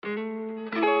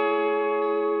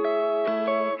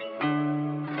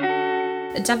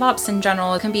DevOps in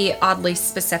general can be oddly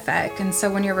specific. And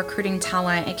so when you're recruiting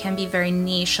talent, it can be very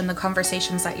niche, and the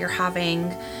conversations that you're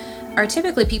having are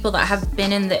typically people that have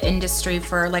been in the industry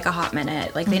for like a hot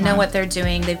minute. Like they know what they're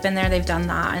doing, they've been there, they've done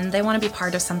that, and they want to be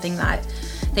part of something that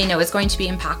they know is going to be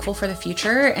impactful for the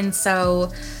future. And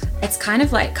so it's kind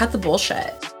of like cut the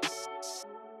bullshit.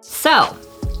 So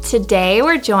today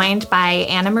we're joined by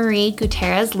Anna Marie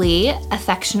Gutierrez-Lee,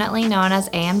 affectionately known as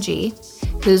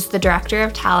AMG, who's the Director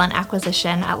of Talent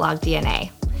Acquisition at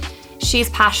LogDNA. She's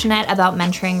passionate about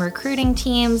mentoring recruiting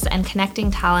teams and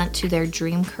connecting talent to their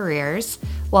dream careers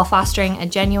while fostering a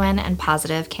genuine and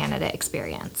positive candidate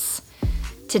experience.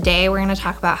 Today, we're going to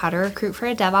talk about how to recruit for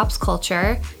a DevOps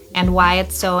culture and why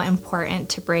it's so important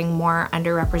to bring more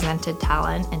underrepresented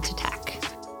talent into tech.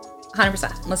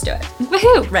 100%. Let's do it.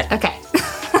 Woohoo! Right. Okay.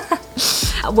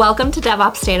 Welcome to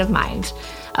DevOps State of Mind,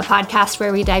 a podcast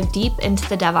where we dive deep into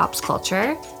the DevOps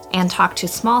culture and talk to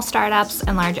small startups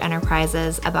and large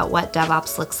enterprises about what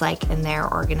DevOps looks like in their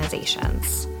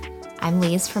organizations. I'm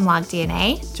Lise from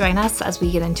LogDNA. Join us as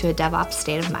we get into a DevOps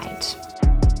state of mind.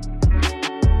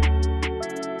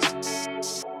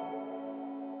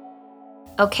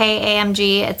 Okay,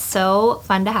 AMG, it's so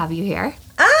fun to have you here.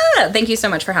 Thank you so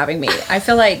much for having me. I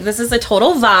feel like this is a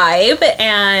total vibe,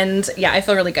 and yeah, I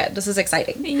feel really good. This is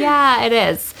exciting. Yeah, it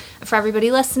is. For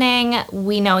everybody listening,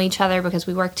 we know each other because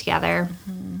we work together,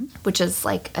 which is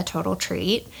like a total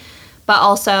treat. But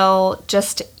also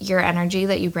just your energy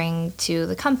that you bring to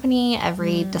the company,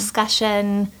 every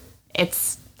discussion,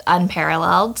 it's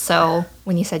unparalleled. So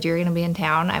when you said you were going to be in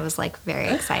town, I was like very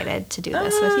excited to do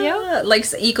this with you. Like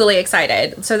equally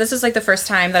excited. So this is like the first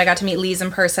time that I got to meet Lise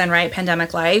in person, right?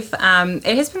 Pandemic life.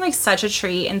 It has been like such a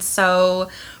treat and so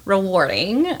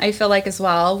rewarding, I feel like, as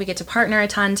well. We get to partner a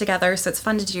ton together, so it's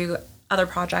fun to do other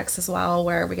projects as well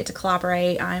where we get to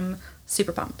collaborate. I'm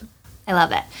super pumped. I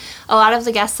love it. A lot of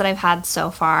the guests that I've had so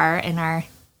far in our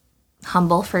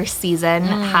humble first season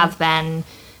have been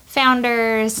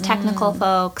founders, technical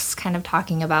folks, kind of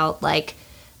talking about like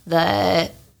the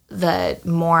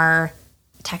more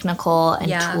technical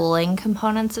and tooling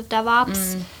components of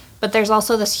DevOps. But there's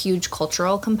also this huge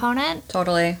cultural component.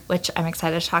 Totally. Which I'm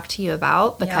excited to talk to you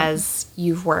about because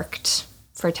you've worked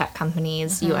for tech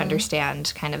companies. You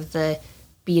understand kind of the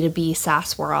B2B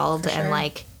SaaS world and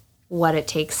like what it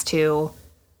takes to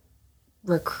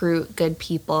recruit good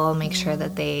people, make sure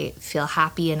that they feel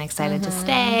happy and excited to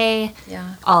stay,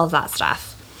 all of that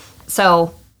stuff.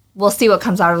 So we'll see what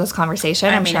comes out of this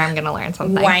conversation. I'm sure I'm going to learn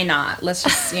something. Why not? Let's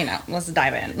just, let's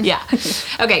dive in. Yeah.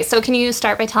 Okay, so can you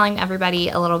start by telling everybody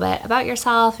a little bit about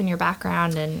yourself and your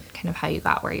background and kind of how you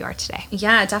got where you are today?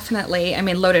 Yeah, definitely. I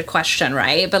mean, loaded question,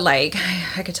 right? But like,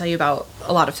 I could tell you about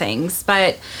a lot of things.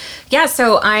 But yeah,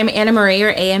 so I'm Anna Marie,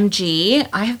 or AMG.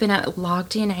 I have been at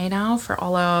LogDNA now for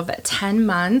all of 10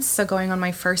 months, so going on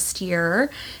my first year.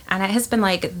 And it has been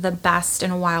like the best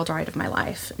and wild ride of my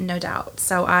life, no doubt.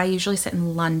 So I usually sit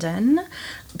in London,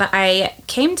 but I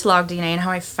came to LogDNA, and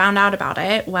how I found out about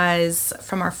it was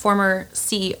from our former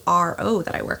CRO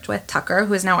that I worked with, Tucker,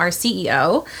 who is now our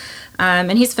CEO.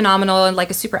 And he's phenomenal and like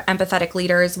a super empathetic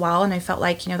leader as well. And I felt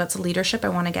like, that's a leadership I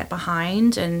want to get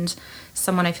behind and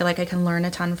someone I feel like I can learn a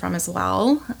ton from as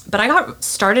well. But I got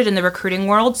started in the recruiting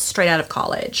world straight out of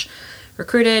college.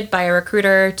 Recruited by a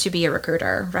recruiter to be a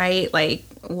recruiter, right? Like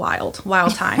wild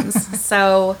times.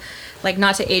 So like,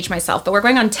 not to age myself, but we're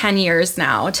going on 10 years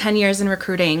now, 10 years in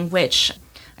recruiting, which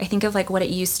I think of like what it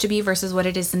used to be versus what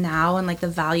it is now, and like the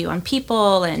value on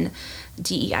people and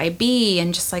DEIB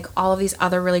and just like all of these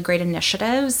other really great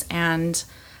initiatives. And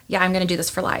yeah, I'm going to do this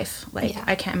for life. Like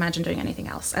I can't imagine doing anything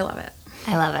else. I love it.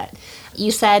 I love it.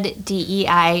 You said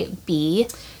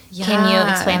DEIB. Yeah. Can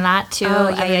you explain that to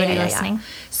everybody listening?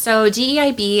 So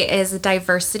DEIB is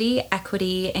diversity,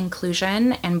 equity,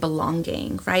 inclusion, and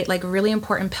belonging, right? Like really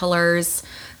important pillars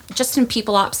just in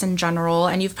people ops in general.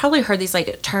 And you've probably heard these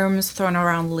like terms thrown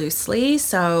around loosely.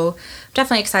 So I'm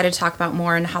definitely excited to talk about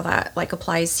more and how that like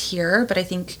applies here. But I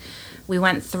think we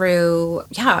went through,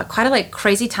 quite a like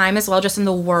crazy time as well, just in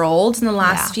the world in the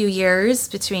last few years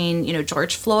between,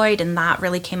 George Floyd, and that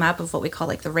really came up of what we call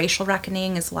like the racial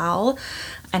reckoning as well,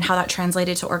 and how that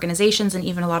translated to organizations and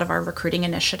even a lot of our recruiting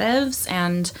initiatives.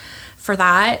 And for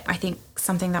that, I think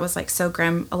something that was like so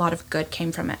grim, a lot of good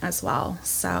came from it as well.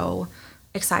 So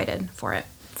excited for it.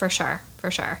 For sure.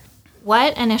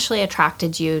 What initially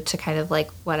attracted you to kind of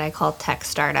like what I call tech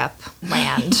startup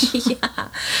land?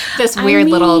 This weird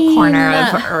little corner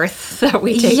of earth that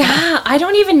we take. Yeah, I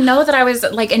don't even know that I was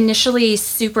like initially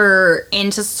super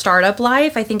into startup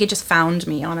life. I think it just found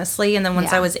me, honestly. And then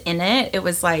once I was in it, it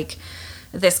was like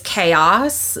this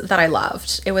chaos that I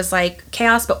loved. It was like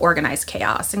chaos, but organized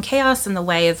chaos. And chaos in the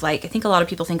way of like, I think a lot of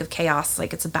people think of chaos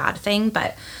like it's a bad thing,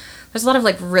 but there's a lot of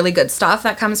like really good stuff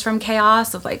that comes from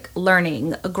chaos, of like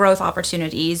learning, growth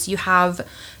opportunities. You have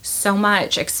so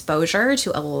much exposure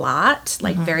to a lot,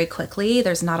 like very quickly.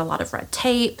 There's not a lot of red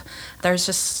tape. There's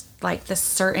just like this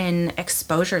certain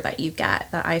exposure that you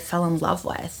get that I fell in love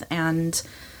with. And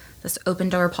this open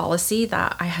door policy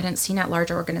that I hadn't seen at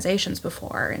larger organizations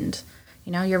before. And,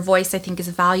 you know, your voice, I think, is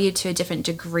valued to a different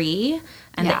degree,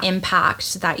 and the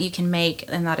impact that you can make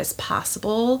and that is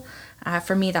possible.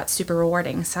 For me, that's super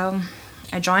rewarding. So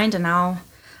I joined, and now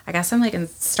I guess I'm like in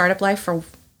startup life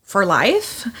for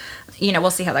life. You know, we'll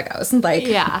see how that goes. Like,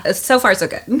 so far so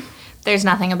good. There's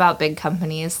nothing about big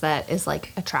companies that is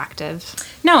like attractive.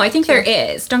 No, I think there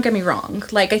is. Don't get me wrong.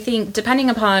 Like, I think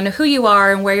depending upon who you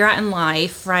are and where you're at in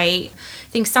life, right? I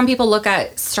think some people look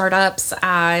at startups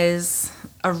as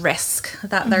a risk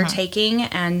that they're taking,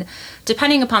 and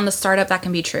depending upon the startup, that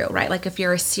can be true, right? Like if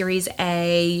you're a Series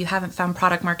A, you haven't found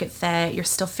product market fit, you're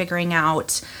still figuring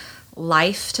out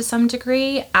life to some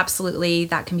degree, absolutely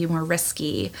that can be more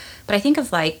risky. But I think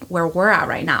of like where we're at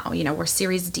right now, you know, we're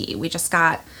Series D, we just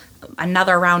got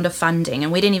another round of funding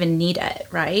and we didn't even need it,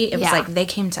 right? It was like they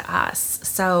came to us.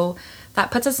 So that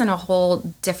puts us in a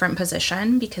whole different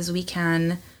position, because we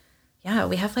can,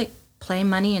 we have like play,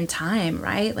 money, and time,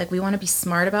 right? Like we want to be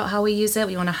smart about how we use it.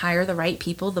 We want to hire the right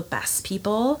people, the best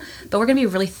people, but we're going to be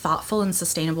really thoughtful and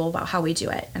sustainable about how we do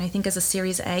it. And I think as a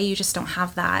Series A, you just don't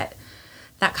have that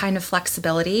kind of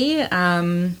flexibility.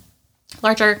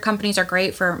 Larger companies are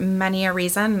great for many a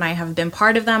reason, and I have been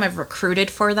part of them. I've recruited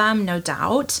for them, no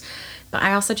doubt. But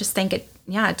I also just think it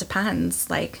depends.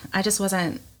 Like I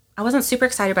wasn't super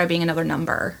excited by being another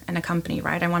number in a company,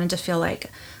 right? I wanted to feel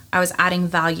like I was adding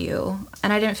value,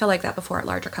 and I didn't feel like that before at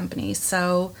larger companies.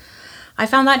 So I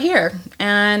found that here,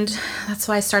 and that's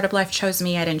why Startup Life chose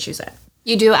me. I didn't choose it.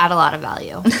 You do add a lot of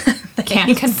value.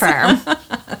 Can confirm.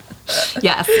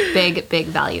 Yes, big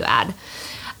value add.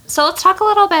 So let's talk a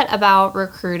little bit about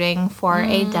recruiting for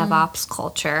a DevOps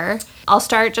culture. I'll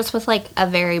start just with like a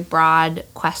very broad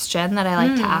question that I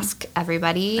like to ask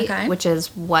everybody, which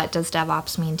is, what does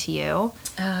DevOps mean to you?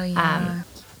 Oh, yeah.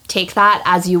 Take that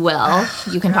as you will.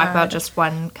 You can talk about just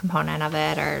one component of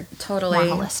it, or more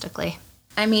holistically.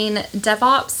 I mean,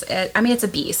 DevOps, it's a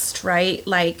beast, right?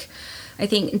 Like, I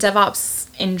think DevOps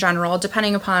in general,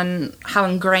 depending upon how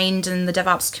ingrained in the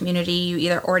DevOps community you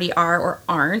either already are or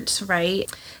aren't, right?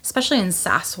 Especially in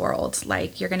SaaS world,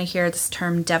 like you're going to hear this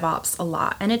term DevOps a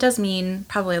lot. And it does mean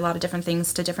probably a lot of different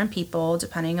things to different people,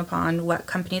 depending upon what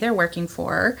company they're working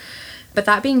for. But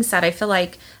that being said, I feel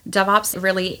like DevOps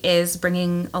really is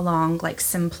bringing along like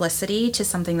simplicity to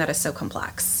something that is so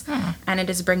complex. And it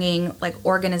is bringing like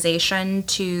organization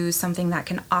to something that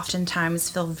can oftentimes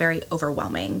feel very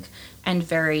overwhelming and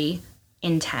very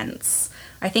intense.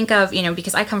 I think of,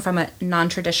 because I come from a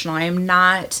non-traditional, I am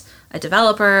not a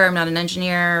developer, I'm not an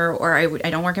engineer, or I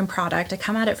don't work in product. I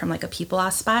come at it from like a people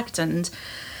aspect, and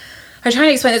I try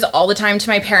to explain this all the time to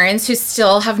my parents, who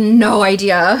still have no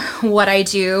idea what I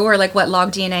do or like what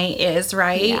LogDNA is,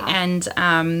 right? Yeah.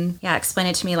 And explain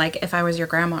it to me like if I was your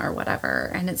grandma or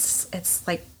whatever. And it's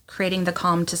like creating the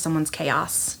calm to someone's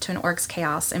chaos, to an org's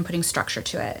chaos, and putting structure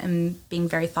to it and being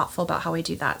very thoughtful about how we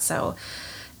do that. So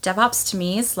DevOps to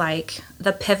me is like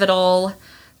the pivotal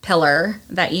pillar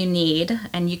that you need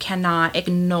and you cannot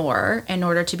ignore in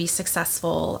order to be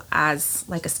successful as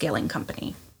like a scaling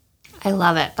company. I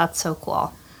love it. That's so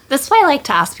cool. This is why I like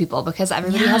to ask people, because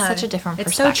everybody has such a different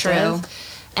perspective. It's so true.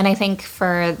 And I think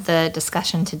for the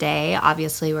discussion today,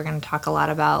 obviously we're going to talk a lot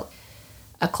about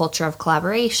a culture of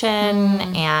collaboration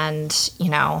and,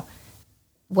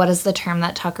 what is the term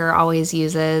that Tucker always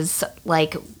uses?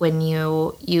 Like when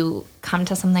you come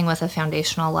to something with a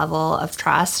foundational level of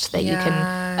trust that you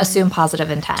can assume positive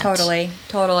intent. Totally.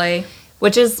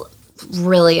 Which is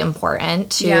really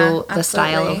important to the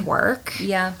style of work,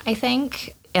 I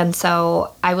think. And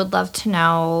so I would love to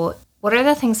know, what are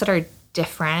the things that are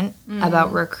different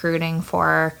about recruiting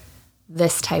for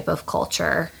this type of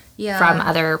culture from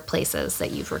other places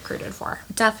that you've recruited for?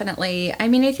 Definitely. I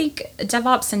mean, I think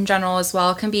DevOps in general as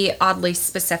well can be oddly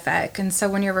specific. And so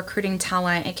when you're recruiting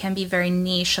talent, it can be very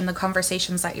niche, and the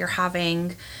conversations that you're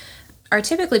having are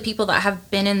typically people that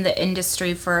have been in the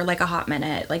industry for like a hot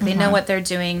minute. Like they know what they're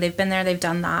doing, they've been there, they've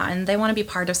done that, and they want to be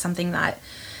part of something that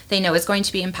they know is going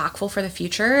to be impactful for the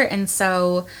future. And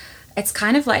so it's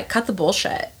kind of like cut the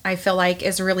bullshit, I feel like,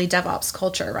 is really DevOps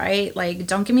culture, right? Like,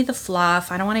 don't give me the fluff.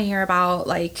 I don't want to hear about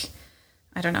like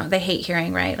I don't know. They hate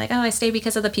hearing, right? Like, oh, I stay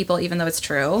because of the people, even though it's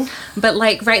true. But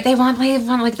like, right, they want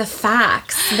like the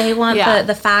facts. They want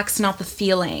the facts, not the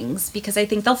feelings, because I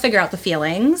think they'll figure out the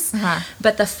feelings,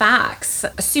 but the facts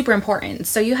are super important.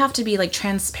 So you have to be like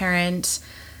transparent,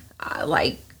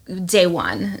 like day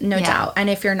one, no doubt. And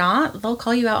if you're not, they'll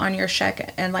call you out on your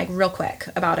shit and like real quick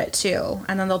about it too.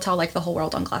 And then they'll tell like the whole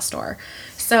world on Glassdoor.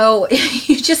 So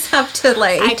you just have to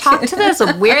like... I talked to this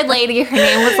weird lady. Her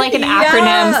name was like an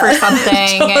acronym for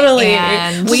something. Totally.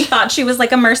 And we thought she was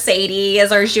like a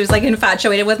Mercedes, or she was like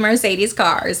infatuated with Mercedes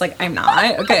cars. Like, I'm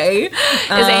not, okay? Is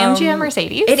AMG a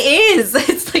Mercedes? It is.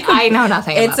 It's like... I know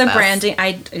nothing about this. It's a branding...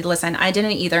 Listen, I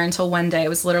didn't either until one day I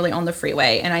was literally on the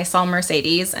freeway and I saw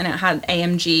Mercedes and it had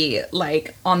AMG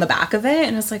like on the back of it.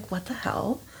 And I was like, what the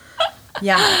hell?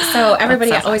 Yeah, so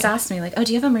everybody always asks me like, "Oh,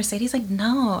 do you have a Mercedes?" Like,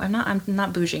 no, I'm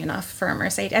not bougie enough for a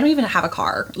Mercedes. I don't even have a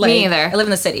car. Like, me either. I live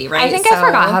in the city, right? I think I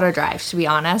forgot how to drive, to be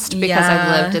honest, because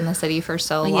I've lived in the city for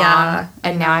so long,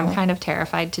 and now I'm kind of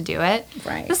terrified to do it.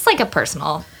 Right. This is like a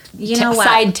personal,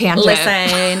 side tangent.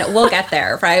 Listen, we'll get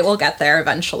there, right? We'll get there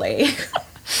eventually.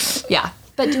 Yeah,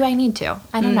 but do I need to?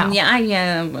 I don't know. Yeah, I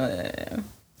am.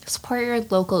 Support your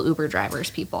local Uber drivers,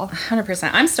 people.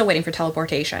 100%. I'm still waiting for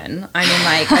teleportation. I mean,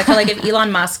 like, I feel like if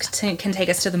Elon Musk can take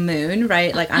us to the moon,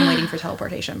 right? Like, I'm waiting for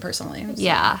teleportation, personally. So.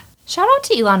 Yeah. Shout out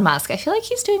to Elon Musk. I feel like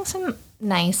he's doing some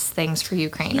nice things for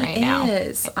Ukraine right now. He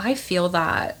is. I feel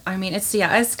that. I mean,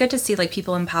 it's good to see, like,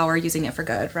 people in power using it for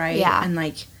good, right? Yeah. And,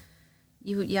 like,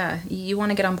 you want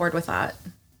to get on board with that.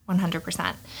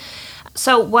 100%.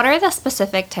 So what are the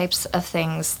specific types of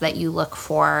things that you look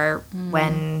for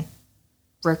when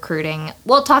recruiting?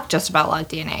 We'll talk just about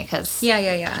LogDNA because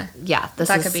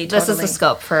this is the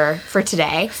scope for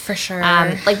today for sure.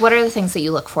 Like, what are the things that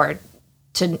you look for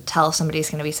to tell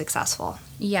somebody's going to be successful?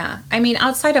 Yeah, I mean,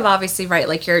 outside of obviously, right,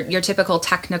 like your typical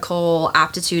technical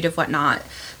aptitude of whatnot,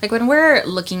 like when we're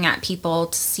looking at people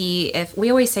to see if, we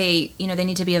always say, they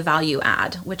need to be a value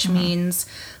add, which means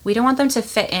we don't want them to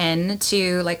fit in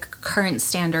to like current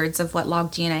standards of what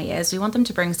LogDNA is. We want them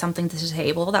to bring something to the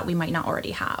table that we might not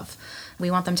already have. We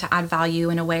want them to add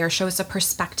value in a way, or show us a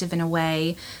perspective in a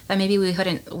way that maybe we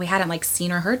hadn't like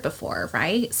seen or heard before,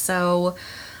 right? So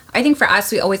I think for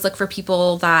us, we always look for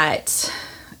people that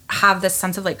have this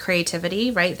sense of like creativity,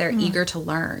 right? They're eager to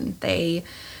learn. They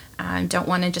don't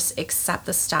want to just accept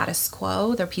the status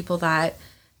quo. They're people that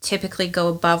typically go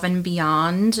above and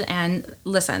beyond. And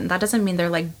listen, that doesn't mean they're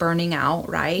like burning out,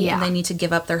 right? Yeah. And they need to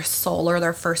give up their soul or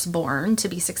their firstborn to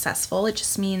be successful. It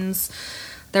just means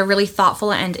they're really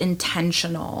thoughtful and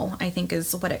intentional, I think,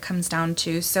 is what it comes down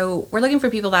to. So we're looking for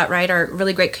people that, right, are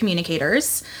really great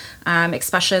communicators,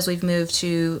 especially as we've moved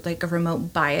to like a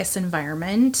remote bias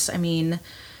environment. I mean,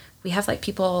 we have like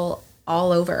people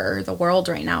all over the world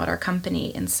right now at our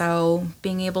company. And so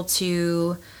being able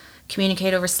to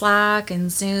communicate over Slack and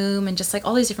Zoom and just like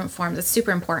all these different forms, it's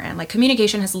super important. Like,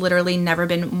 communication has literally never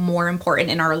been more important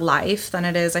in our life than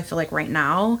it is, I feel like, right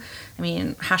now. I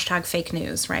mean, #fake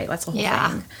news, right? That's the whole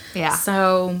thing. Yeah.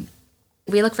 So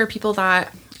we look for people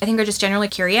that I think are just generally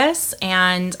curious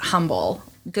and humble,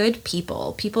 good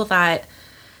people that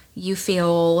you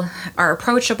feel are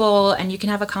approachable and you can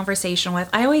have a conversation with.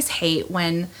 I always hate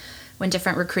when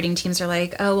different recruiting teams are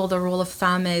like, oh, well, the rule of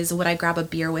thumb is, would I grab a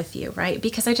beer with you, right?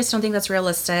 Because I just don't think that's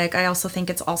realistic. I also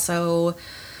think it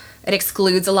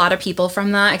excludes a lot of people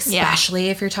from that, especially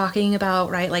if you're talking about,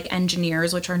 right, like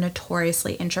engineers, which are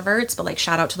notoriously introverts, but like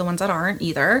shout out to the ones that aren't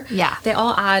either. Yeah. They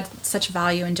all add such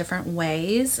value in different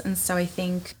ways. And so I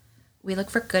think we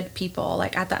look for good people,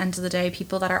 like at the end of the day,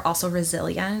 people that are also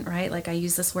resilient, right? Like, I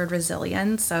use this word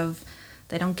resilience of,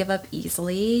 they don't give up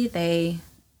easily. They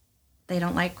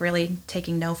don't like really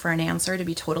taking no for an answer, to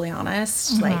be totally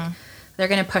honest. Mm-hmm. Like, they're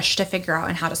going to push to figure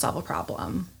out how to solve a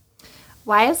problem.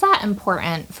 Why is that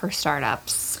important for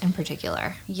startups in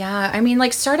particular? Yeah, I mean,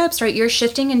 like startups, right, you're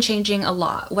shifting and changing a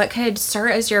lot. What could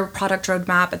start as your product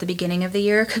roadmap at the beginning of the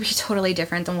year could be totally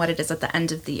different than what it is at the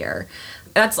end of the year.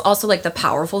 That's also like the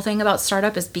powerful thing about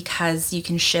startup, is because you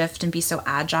can shift and be so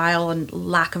agile and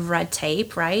lack of red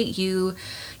tape, right? You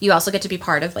also get to be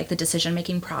part of like the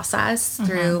decision-making process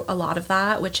through a lot of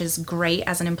that, which is great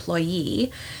as an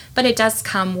employee. But it does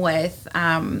come with,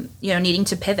 needing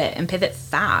to pivot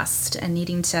fast and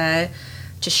needing to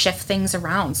shift things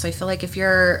around. So I feel like if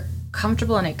you're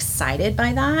comfortable and excited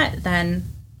by that, then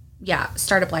yeah,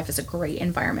 startup life is a great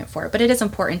environment for it. But it is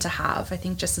important to have, I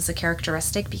think, just as a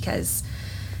characteristic, because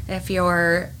if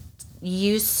you're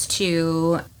used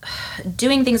to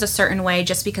doing things a certain way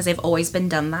just because they've always been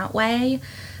done that way,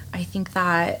 I think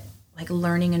that like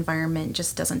learning environment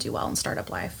just doesn't do well in startup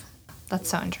life. That's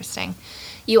so interesting.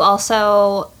 You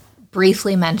also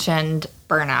briefly mentioned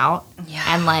burnout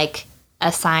and like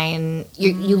assign,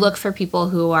 you look for people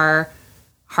who are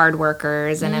hard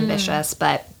workers and ambitious,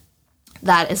 but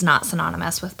that is not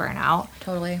synonymous with burnout.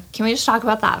 Totally. Can we just talk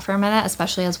about that for a minute,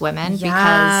 especially as women? Because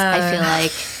I feel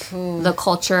like the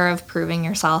culture of proving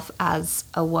yourself as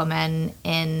a woman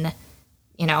in,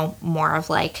 you know, more of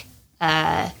like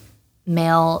a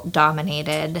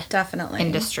male-dominated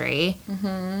industry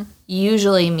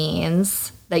usually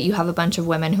means that you have a bunch of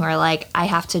women who are like, I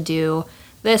have to do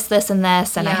this, this, and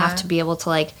this, and I have to be able to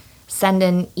like send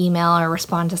an email or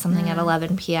respond to something at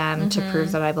 11 p.m. to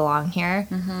prove that I belong here,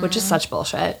 which is such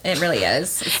bullshit. It really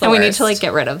is. And we need to like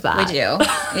get rid of that. We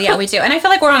do. Yeah, we do. And I feel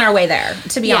like we're on our way there,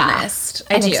 to be honest.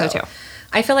 I think so too.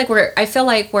 I feel like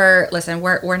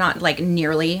we're not like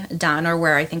nearly done or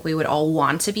where I think we would all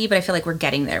want to be, but I feel like we're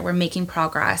getting there. We're making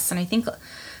progress. And I think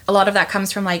a lot of that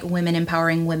comes from like women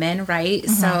empowering women, right?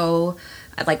 So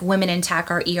like women in tech,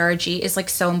 our ERG is like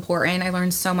so important. I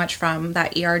learned so much from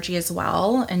that ERG as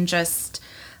well. And just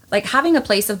like having a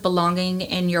place of belonging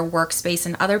in your workspace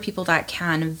and other people that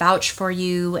can vouch for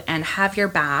you and have your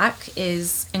back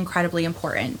is incredibly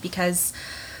important, because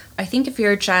I think if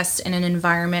you're just in an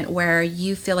environment where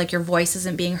you feel like your voice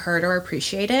isn't being heard or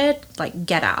appreciated, like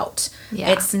get out. Yeah.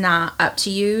 It's not up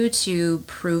to you to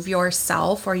prove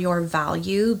yourself or your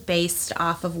value based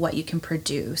off of what you can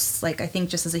produce. Like I think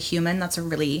just as a human, that's a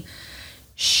really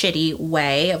shitty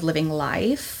way of living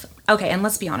life. Okay, and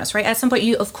let's be honest, right? At some point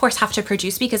you of course have to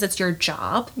produce because it's your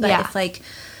job. But if like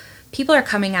people are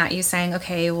coming at you saying,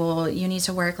 okay, well, you need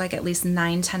to work like at least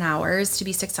 9-10 hours to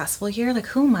be successful here, like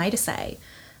who am I to say?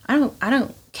 I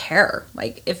don't care.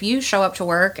 Like if you show up to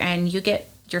work and you get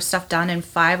your stuff done in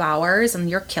 5 hours and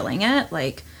you're killing it,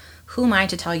 like who am I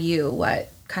to tell you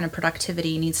what kind of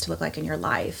productivity needs to look like in your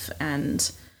life?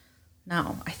 And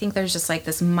no, I think there's just like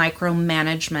this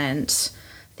micromanagement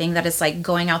thing that is like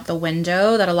going out the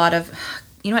window that a lot of,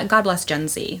 you know what, God bless Gen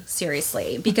Z,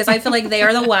 seriously, because I feel like they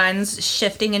are the ones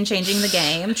shifting and changing the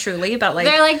game, truly, but like...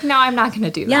 They're like, no, I'm not going to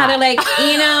do that. Yeah, they're like,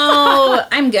 you know,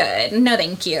 I'm good. No,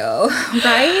 thank you.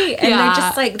 Right? And they're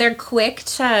just like, they're quick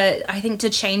to, I think,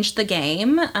 to change the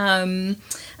game. And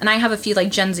I have a few like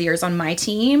Gen Zers on my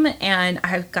team, and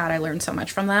I learned so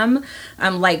much from them.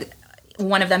 Like,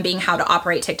 one of them being how to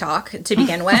operate TikTok to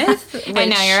begin with. I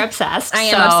know you're obsessed. I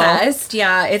am obsessed.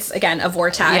 Yeah, it's, again, a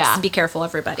vortex. Yeah. Be careful,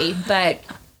 everybody. But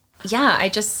yeah, I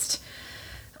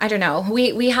don't know.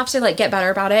 We have to like get better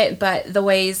about it. But the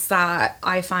ways that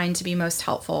I find to be most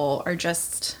helpful are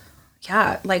just,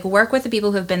 like work with the people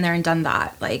who have been there and done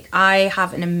that. Like I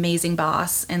have an amazing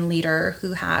boss and leader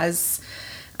who has...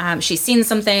 she's seen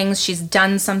some things, she's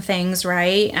done some things,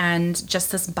 right? And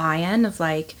just this buy-in of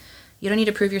like, you don't need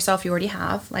to prove yourself, you already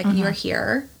have. Like, you're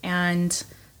here, and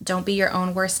don't be your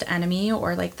own worst enemy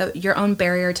or, like, your own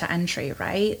barrier to entry,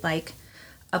 right? Like,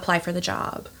 apply for the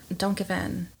job. Don't give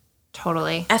in.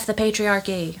 Totally. F the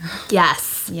patriarchy.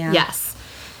 Yes. Yeah. Yes.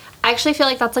 I actually feel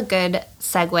like that's a good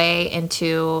segue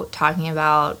into talking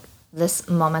about this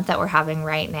moment that we're having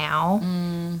right now,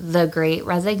 the Great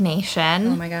Resignation.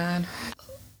 Oh, my God.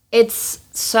 It's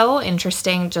so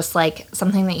interesting, just, like,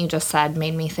 something that you just said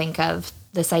made me think of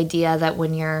this idea that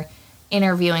when you're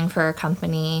interviewing for a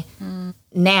company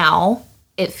now,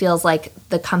 it feels like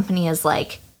the company is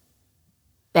like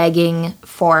begging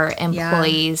for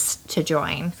employees to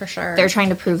join. For sure. They're trying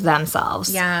to prove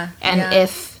themselves. Yeah. And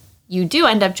if you do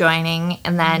end up joining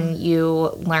and then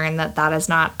you learn that that is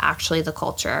not actually the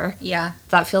culture,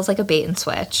 that feels like a bait and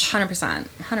switch. 100%.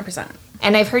 100%.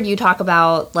 And I've heard you talk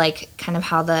about like kind of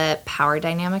how the power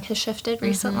dynamic has shifted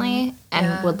recently,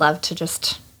 and would love to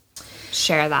just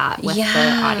share that with the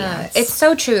audience. It's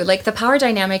so true. Like the power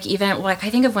dynamic, even like I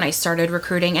think of when I started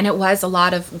recruiting, and it was a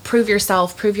lot of prove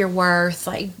yourself, prove your worth,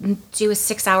 like do a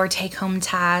 6-hour take-home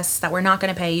test that we're not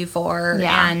going to pay you for,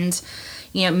 and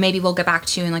you know, maybe we'll get back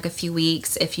to you in like a few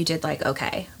weeks if you did like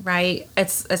okay, right?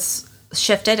 It's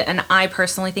shifted, and I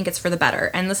personally think it's for the better.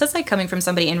 And this is like coming from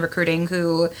somebody in recruiting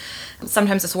who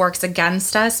sometimes this works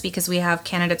against us because we have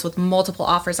candidates with multiple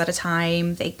offers at a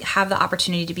time. They have the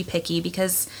opportunity to be picky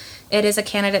because it is a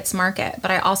candidate's market.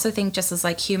 But I also think just as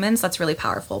like humans, that's really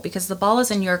powerful because the ball is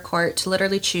in your court to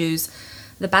literally choose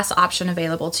the best option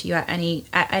available to you at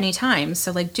any time.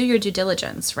 So like do your due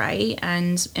diligence, right?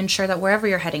 And ensure that wherever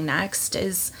you're heading next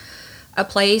is a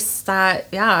place that,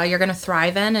 you're going to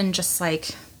thrive in and just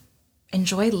like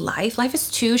enjoy life. Life is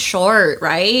too short,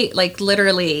 right? Like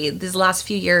literally these last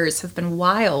few years have been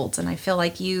wild. And I feel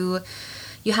like you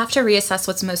have to reassess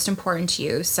what's most important to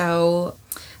you. So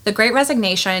The Great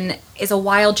Resignation is a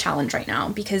wild challenge right now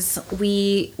because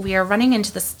we are running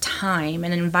into this time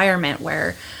and environment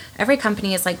where every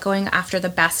company is like going after the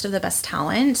best of the best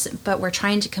talent, but we're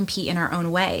trying to compete in our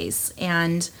own ways.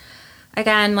 And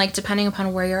again, like depending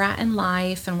upon where you're at in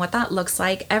life and what that looks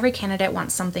like, every candidate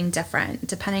wants something different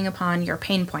depending upon your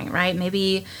pain point, right?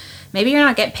 Maybe you're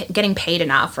not getting paid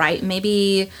enough, right?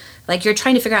 Maybe like you're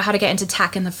trying to figure out how to get into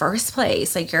tech in the first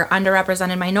place. Like you're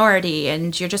underrepresented minority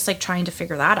and you're just like trying to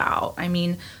figure that out. I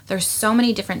mean, there's so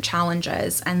many different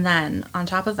challenges. And then on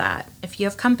top of that, if you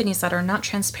have companies that are not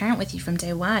transparent with you from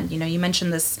day one, you know, you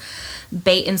mentioned this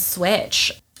bait and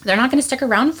switch. They're not going to stick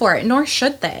around for it, nor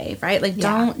should they, right? Like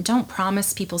don't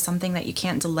promise people something that you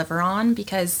can't deliver on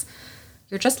because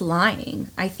you're just lying.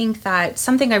 I think that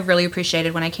something I really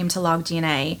appreciated when I came to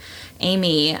LogDNA,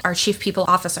 Amy, our chief people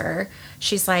officer,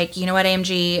 she's like, you know what,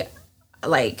 AMG,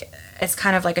 like, it's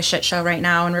kind of like a shit show right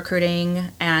now in recruiting,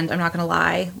 and I'm not going to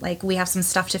lie. Like, we have some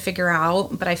stuff to figure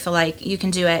out, but I feel like you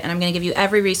can do it, and I'm going to give you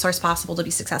every resource possible to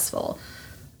be successful.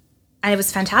 And it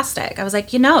was fantastic. I was like,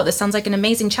 this sounds like an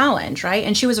amazing challenge, right?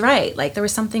 And she was right. Like, there were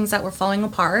some things that were falling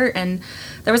apart, and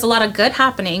there was a lot of good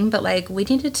happening, but like we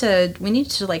needed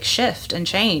to like shift and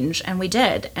change, and we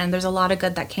did. And there's a lot of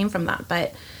good that came from that.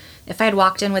 But if I had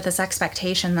walked in with this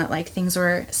expectation that like things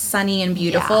were sunny and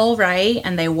beautiful, right,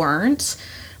 and they weren't,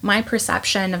 my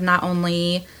perception of not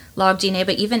only LogDNA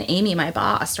but even Amy, my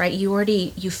boss, right,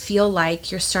 you feel like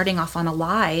you're starting off on a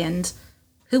lie, and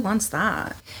who wants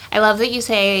that? I love that you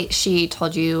say she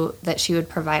told you that she would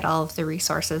provide all of the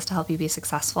resources to help you be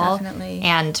successful. Definitely.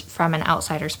 And from an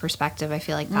outsider's perspective, I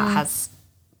feel like that has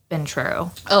been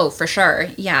true. Oh, for sure.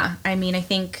 Yeah. I mean, I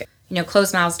think,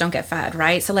 closed mouths don't get fed,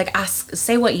 right? So like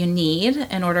say what you need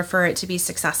in order for it to be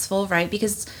successful, right?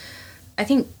 Because I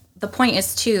think the point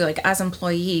is too, like as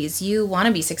employees, you want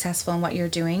to be successful in what you're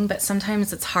doing, but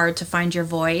sometimes it's hard to find your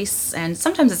voice, and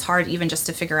sometimes it's hard even just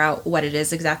to figure out what it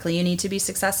is exactly you need to be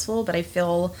successful. But I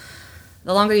feel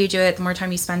the longer you do it, the more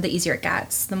time you spend, the easier it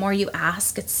gets. The more you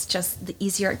ask, it's just the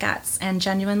easier it gets. And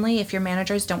genuinely, if your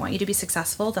managers don't want you to be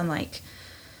successful, then like,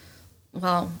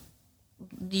 well,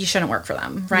 you shouldn't work for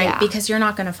them, right? Yeah. Because you're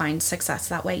not going to find success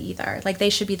that way either. Like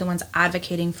they should be the ones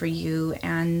advocating for you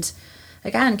and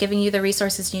again, giving you the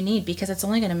resources you need, because it's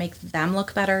only going to make them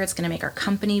look better. It's going to make our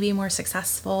company be more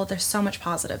successful. There's so much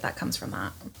positive that comes from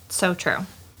that. So true.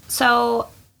 So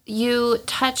you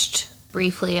touched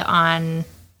briefly on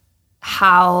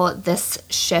how this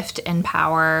shift in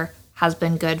power has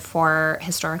been good for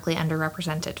historically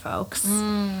underrepresented folks.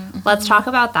 Mm-hmm. Let's talk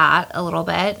about that a little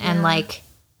bit. Yeah. And like,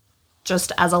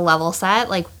 just as a level set,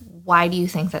 like, why do you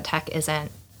think that tech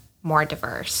isn't more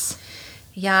diverse?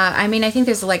 Yeah, I mean, I think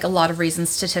there's like a lot of reasons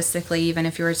statistically, even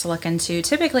if you were to look into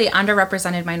typically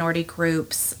underrepresented minority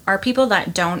groups are people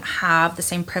that don't have the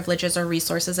same privileges or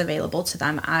resources available to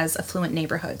them as affluent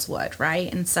neighborhoods would,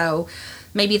 right? And so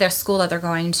maybe their school that they're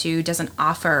going to doesn't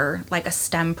offer like a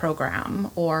STEM program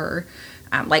or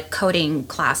like coding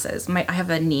classes. I have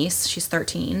a niece, she's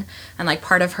 13, and like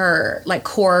part of her like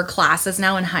core classes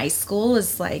now in high school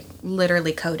is like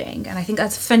literally coding. And I think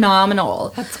that's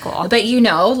phenomenal. That's cool. But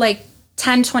like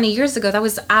 10, 20 years ago, that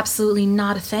was absolutely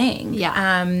not a thing.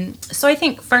 Yeah. So I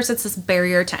think first it's this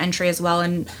barrier to entry as well,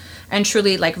 and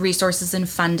truly like resources and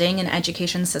funding and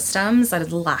education systems that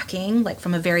is lacking, like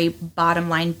from a very bottom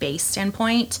line base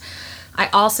standpoint. I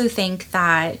also think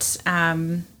that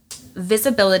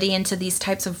visibility into these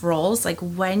types of roles, like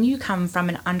when you come from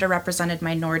an underrepresented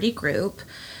minority group,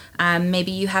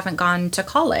 maybe you haven't gone to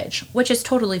college, which is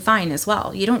totally fine as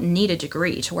well. You don't need a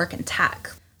degree to work in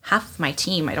tech. Half of my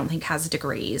team, I don't think, has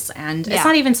degrees. And it's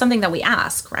not even something that we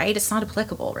ask, right? It's not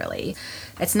applicable, really.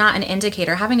 It's not an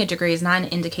indicator. Having a degree is not an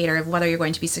indicator of whether you're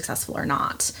going to be successful or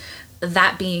not.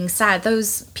 That being said,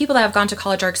 those people that have gone to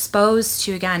college are exposed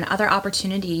to, again, other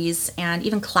opportunities and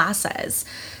even classes.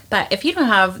 But if you don't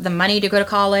have the money to go to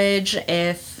college,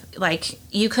 if like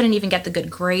you couldn't even get the good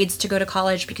grades to go to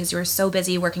college because you were so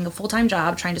busy working a full-time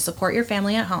job trying to support your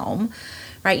family at home,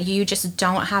 right? You just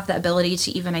don't have the ability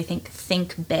to even, I think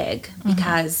big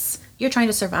because you're trying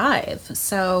to survive.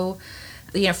 So,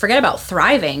 forget about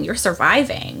thriving. You're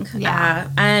surviving. Yeah.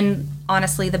 And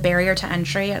honestly, the barrier to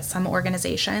entry at some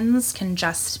organizations can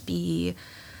just be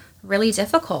really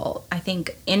difficult. I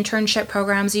think internship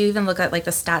programs, you even look at like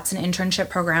the stats and internship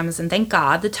programs, and thank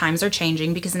God the times are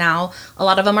changing because now a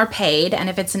lot of them are paid. And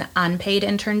if it's an unpaid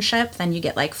internship, then you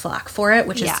get like flack for it,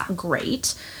 which is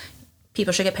great.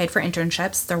 People should get paid for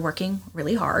internships. They're working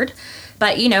really hard.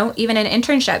 But, even in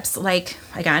internships, like,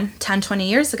 again, 10, 20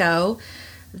 years ago,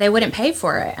 they wouldn't pay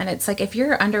for it. And it's like, if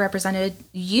you're underrepresented,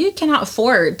 you cannot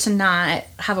afford to not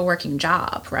have a working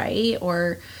job, right?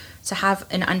 Or to have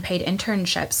an unpaid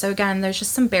internship. So again, there's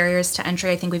just some barriers to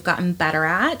entry I think we've gotten better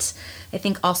at. I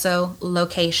think also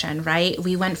location, right?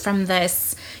 We went from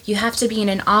this, you have to be in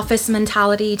an office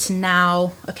mentality to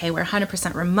now, okay, we're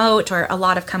 100% remote, or a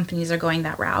lot of companies are going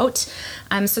that route.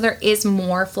 So there is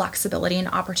more flexibility and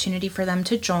opportunity for them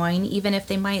to join, even if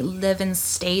they might live in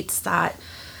states that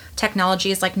technology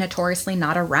is like notoriously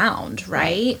not around,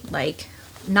 right? Like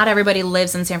not everybody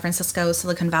lives in San Francisco,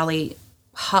 Silicon Valley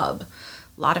hub.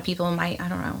 A lot of people might, I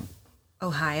don't know,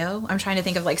 Ohio. I'm trying to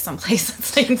think of like some place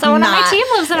that's like someone on my team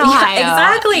lives in Ohio. Yeah,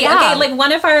 exactly. Yeah. Okay, like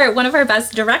one of our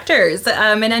best directors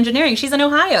in engineering, she's in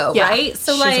Ohio, right?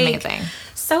 So she's like amazing.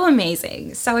 So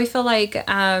amazing. So I feel like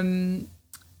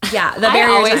yeah, the I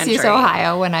barriers always to entry. use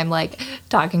Ohio when I'm like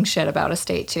talking shit about a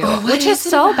state too, which is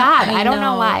so bad. I don't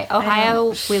know why.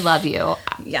 Ohio, we love you.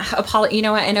 Yeah, you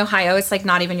know what? In Ohio, it's like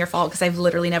not even your fault because I've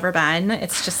literally never been.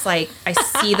 It's just like I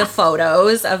see the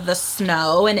photos of the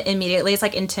snow and immediately it's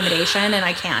like intimidation, and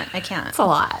I can't. It's a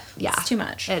lot. Yeah, it's too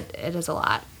much. It is a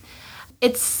lot.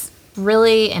 It's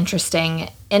really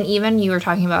interesting, and even you were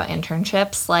talking about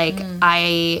internships. Like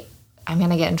I'm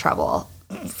gonna get in trouble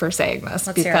for saying this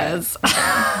because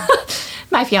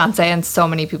my fiance and so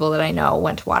many people that I know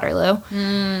went to Waterloo.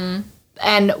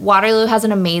 And Waterloo has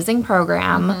an amazing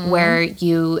program where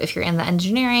you, if you're in the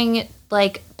engineering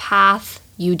like path,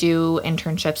 you do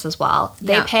internships as well.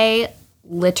 They pay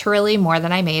literally more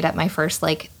than I made at my first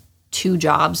like 2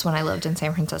 jobs when I lived in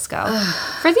San Francisco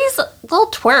for these little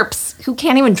twerps who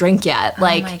can't even drink yet.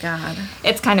 Like, oh my God.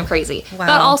 It's kind of crazy. Wow.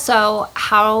 But also,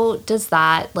 how does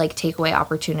that like take away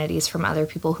opportunities from other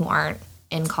people who aren't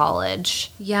in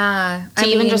college? Yeah. To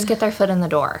even just get their foot in the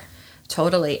door.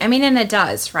 Totally. I mean, and it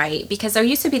does, right? Because there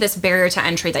used to be this barrier to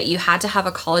entry that you had to have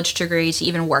a college degree to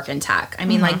even work in tech. I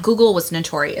mean, like Google was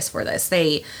notorious for this.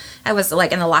 I was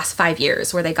like in the last 5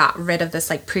 years where they got rid of this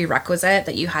like prerequisite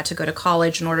that you had to go to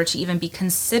college in order to even be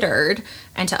considered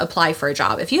and to apply for a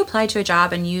job. If you applied to a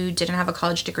job and you didn't have a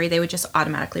college degree, they would just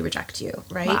automatically reject you,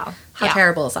 right? Wow. How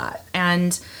terrible is that?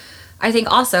 And I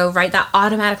think also, right, that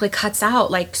automatically cuts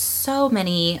out like so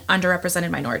many underrepresented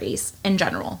minorities in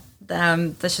general.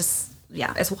 That's just,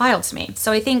 yeah, it's wild to me.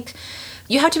 So I think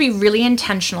you have to be really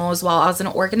intentional as well as an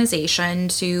organization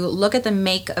to look at the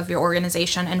make of your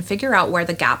organization and figure out where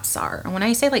the gaps are. And when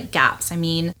I say like gaps, I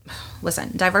mean,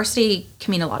 listen, diversity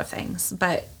can mean a lot of things,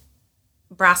 but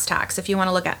brass tacks, if you want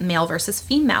to look at male versus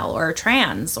female or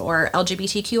trans or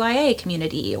LGBTQIA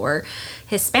community or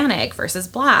Hispanic versus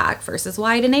Black versus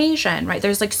white and Asian, right?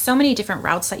 There's like so many different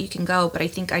routes that you can go, but I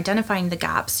think identifying the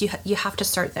gaps, you have to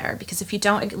start there, because if you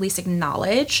don't at least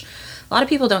acknowledge, a lot of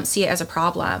people don't see it as a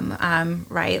problem,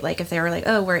 right? Like if they were like,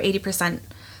 oh, we're 80%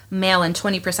 male and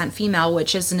 20% female,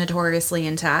 which is notoriously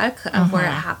in tech where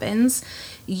it happens,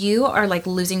 you are like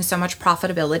losing so much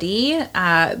profitability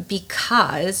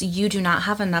because you do not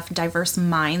have enough diverse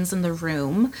minds in the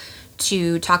room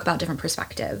to talk about different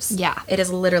perspectives. Yeah. It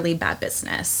is literally bad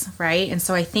business, right? And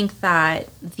so I think that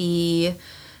the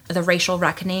racial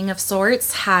reckoning of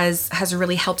sorts has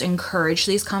really helped encourage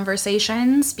these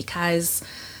conversations, because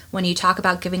when you talk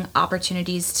about giving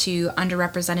opportunities to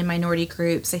underrepresented minority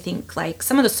groups, I think like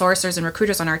some of the sourcers and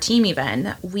recruiters on our team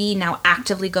even, we now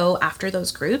actively go after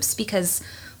those groups because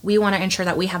we want to ensure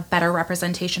that we have better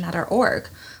representation at our org.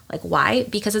 Like why?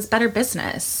 Because it's better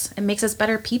business. It makes us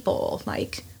better people.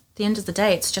 Like at the end of the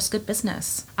day, it's just good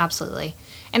business. Absolutely.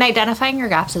 And identifying your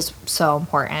gaps is so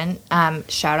important.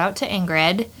 Shout out to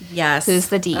Ingrid. Yes. Who's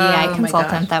the DEI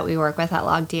consultant that we work with at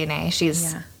LogDNA.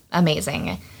 She's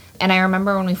amazing. And I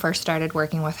remember when we first started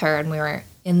working with her and we were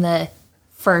in the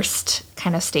first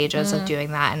kind of stages of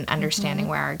doing that and understanding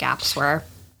where our gaps were.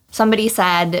 Somebody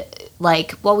said,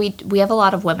 like, well, we have a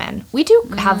lot of women. We do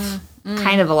have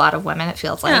kind of a lot of women, it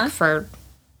feels like, for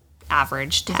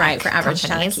average tech Right, for average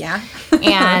companies. tech,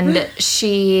 And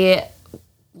she,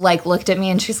 like, looked at me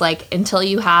and she's like, until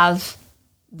you have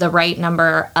the right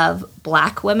number of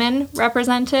Black women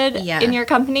represented in your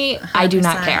company, 100%. I do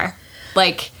not care.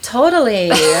 Like, totally.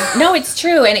 No, it's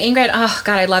true. And Ingrid, oh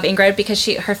God, I love Ingrid because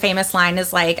her famous line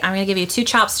is like, I'm going to give you 2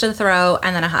 chops to the throat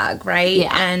and then a hug, right?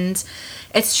 Yeah. And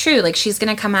it's true. Like she's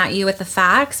going to come at you with the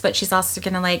facts, but she's also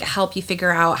going to like help you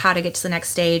figure out how to get to the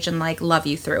next stage and like love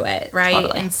you through it, right?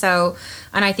 Totally.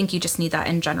 And I think you just need that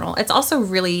in general. It's also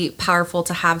really powerful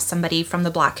to have somebody from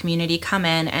the Black community come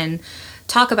in and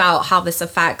talk about how this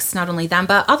affects not only them,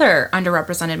 but other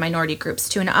underrepresented minority groups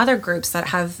too, and other groups that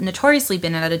have notoriously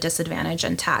been at a disadvantage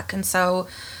in tech. And so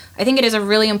I think it is a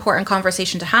really important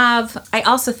conversation to have. I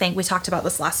also think we talked about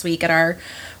this last week at our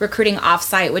recruiting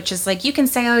offsite, which is like, you can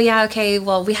say, oh yeah, okay,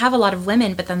 well, we have a lot of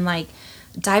women, but then like,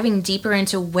 diving deeper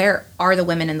into where are the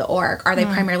women in the org? Are they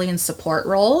primarily in support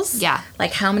roles? Yeah.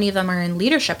 Like how many of them are in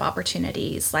leadership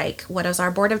opportunities? Like what does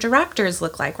our board of directors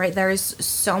look like, right? There's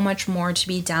so much more to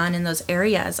be done in those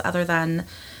areas other than,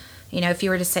 if you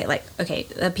were to say like, okay,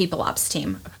 the people ops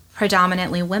team,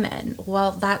 predominantly women.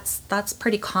 Well, that's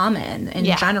pretty common in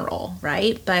general,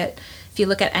 right? But if you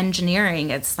look at engineering,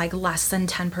 it's like less than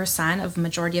 10% of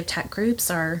majority of tech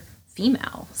groups are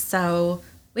female. So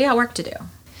we got work to do.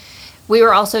 We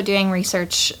were also doing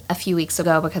research a few weeks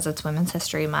ago because it's Women's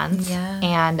History Month. Yeah.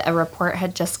 And a report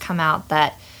had just come out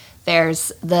that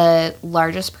there's the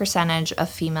largest percentage of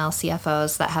female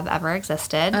CFOs that have ever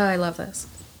existed. Oh, I love this.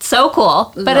 So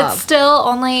cool. But it's still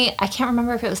only, I can't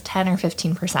remember if it was 10 or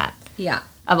 15%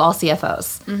 of all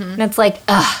CFOs. And it's like,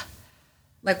 ugh.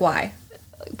 Like why?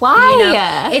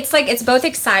 Why? It's like, it's both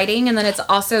exciting and then it's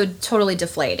also totally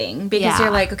deflating because you're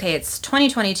like, okay, it's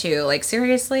 2022. Like,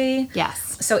 seriously? Yes.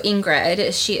 So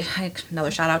Ingrid,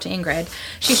 another shout out to Ingrid.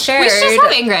 She shared. We should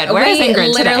have Ingrid. Where is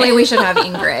Ingrid literally, today? we should have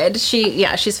Ingrid.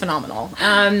 She's phenomenal.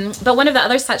 But one of the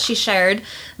other sets she shared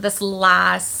this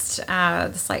last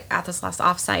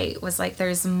offsite was like,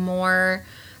 there's more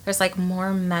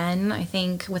men, I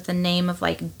think, with the name of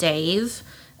like Dave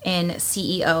in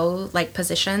CEO like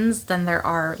positions than there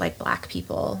are like black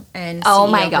people in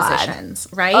CEO positions,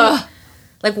 right? Ugh.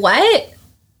 Like what?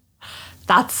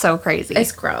 That's so crazy.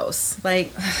 It's gross.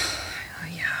 Like,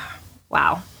 yeah.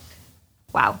 Wow.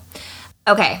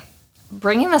 Okay.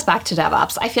 Bringing this back to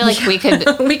DevOps, I feel like we could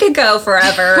we could go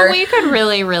forever. We could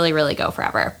really, really, really go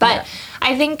forever. But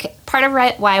I think part of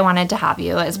why I wanted to have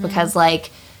you is because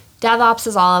like DevOps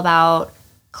is all about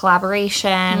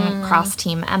collaboration,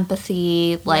 cross-team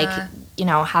empathy, like,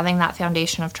 having that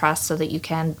foundation of trust so that you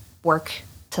can work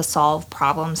to solve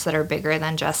problems that are bigger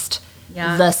than just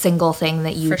the single thing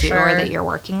that you do or that you're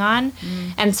working on.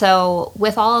 And so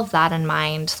with all of that in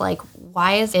mind, like,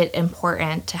 why is it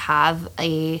important to have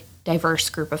a diverse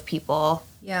group of people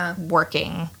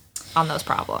working on those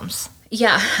problems?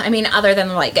 Yeah, I mean, other than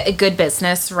like a good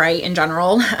business, right, in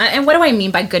general. And what do I mean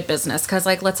by good business? Because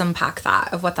like, let's unpack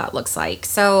that of what that looks like.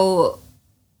 So,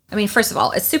 I mean, first of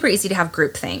all, it's super easy to have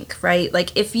groupthink, right?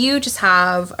 Like if you just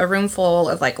have a room full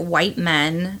of like white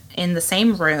men in the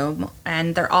same room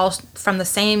and they're all from the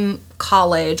same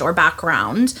college or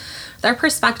background, their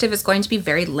perspective is going to be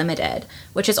very limited,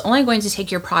 which is only going to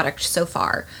take your product so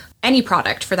far. Any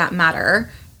product for that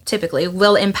matter typically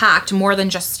will impact more than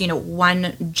just,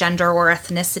 one gender or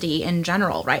ethnicity in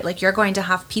general, right? Like you're going to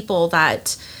have people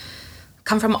that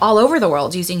come from all over the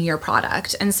world using your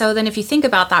product. And so then if you think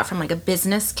about that from like a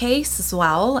business case as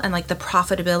well, and like the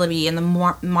profitability and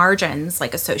the margins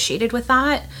like associated with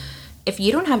that, if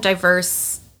you don't have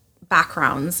diverse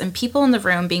backgrounds and people in the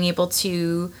room being able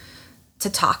to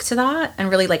talk to that and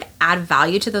really like add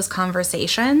value to those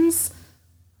conversations,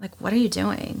 like what are you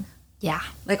doing? Yeah.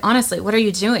 Like, honestly, what are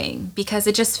you doing? Because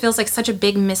it just feels like such a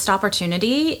big missed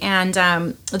opportunity. And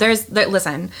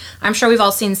listen, I'm sure we've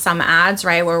all seen some ads,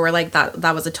 right, where we're like,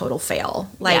 that was a total fail.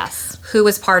 Like, who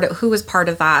was part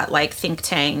of that, like, think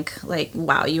tank? Like,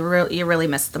 wow, you really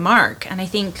missed the mark. And I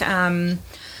think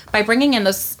by bringing in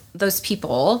those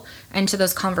people into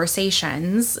those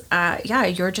conversations,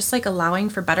 you're just like allowing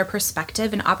for better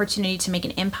perspective and opportunity to make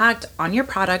an impact on your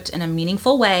product in a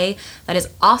meaningful way that is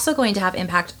also going to have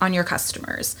impact on your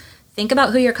customers. Think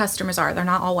about who your customers are. They're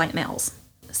not all white males.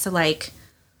 So like,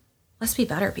 let's be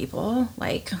better, people.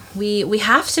 Like we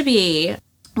have to be.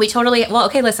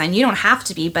 Okay, listen, you don't have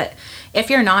to be, but if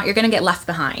you're not, you're going to get left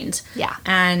behind. Yeah.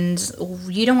 And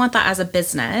you don't want that as a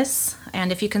business.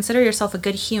 And if you consider yourself a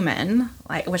good human,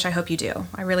 which I hope you do,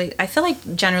 I feel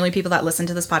like generally people that listen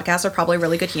to this podcast are probably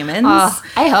really good humans.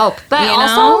 I hope. But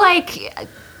also, like,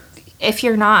 if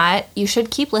you're not, you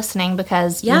should keep listening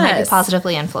because you might be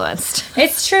positively influenced.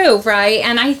 It's true, right?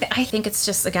 And I think it's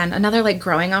just, again, another, like,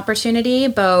 growing opportunity,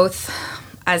 both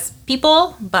as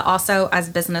people, but also as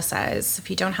businesses. If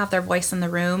you don't have their voice in the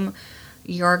room,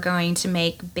 you're going to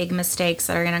make big mistakes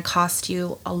that are going to cost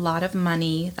you a lot of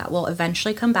money that will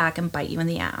eventually come back and bite you in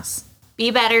the ass.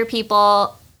 Be better,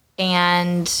 people.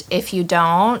 And if you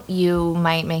don't, you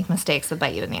might make mistakes that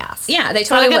bite you in the ass. Yeah, they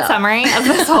totally will. Good summary of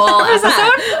this whole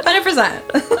episode.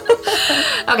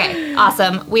 100%. Okay,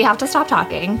 awesome. We have to stop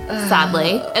talking,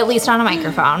 sadly. At least on a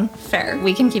microphone. Fair.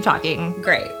 We can keep talking.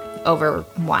 Great. over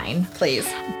wine. Please.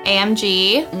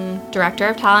 AMG, Director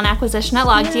of Talent Acquisition at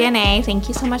LogDNA. Thank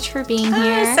you so much for being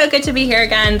here. So good to be here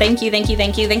again. Thank you.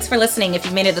 Thanks for listening if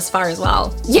you've made it this far as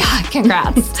well. Yeah,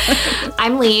 congrats.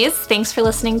 I'm Lise. Thanks for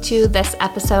listening to this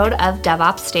episode of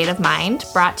DevOps State of Mind,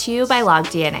 brought to you by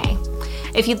LogDNA.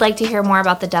 If you'd like to hear more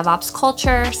about the DevOps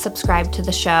culture, subscribe to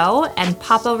the show and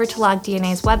pop over to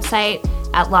LogDNA's website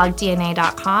at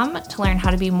logdna.com to learn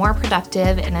how to be more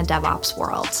productive in a DevOps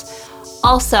world.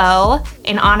 Also,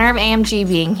 in honor of AMG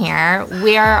being here,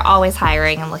 we are always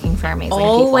hiring and looking for amazing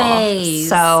people.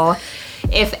 So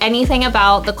if anything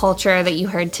about the culture that you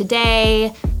heard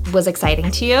today was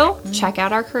exciting to you, check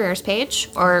out our careers page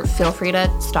or feel free to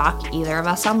stalk either of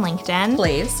us on LinkedIn.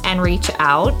 Please. And reach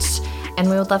out, and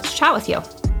we would love to chat with you.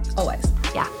 Always.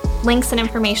 Yeah. Links and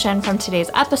information from today's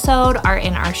episode are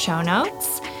in our show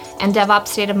notes. And DevOps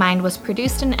State of Mind was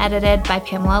produced and edited by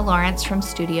Pamela Lawrence from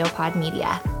Studio Pod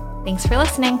Media. Thanks for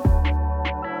listening.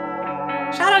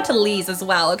 Shout out to Lise as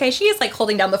well. Okay, she is like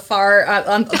holding down the far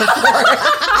on the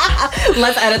floor.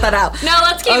 Let's edit that out. No,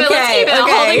 let's keep it. Let's keep it.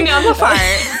 Holding down the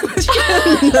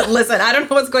fart. Listen, I don't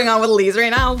know what's going on with Lise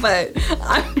right now, but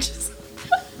I'm just.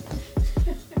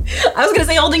 I was gonna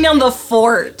say holding down the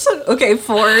fort. Okay,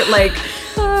 fort. Like,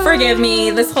 forgive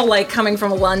me. This whole like coming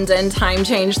from London time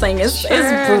change thing is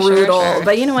brutal. Sure.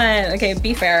 But you know what? Okay,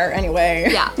 be fair anyway.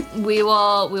 Yeah, we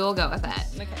will go with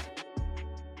it. Okay.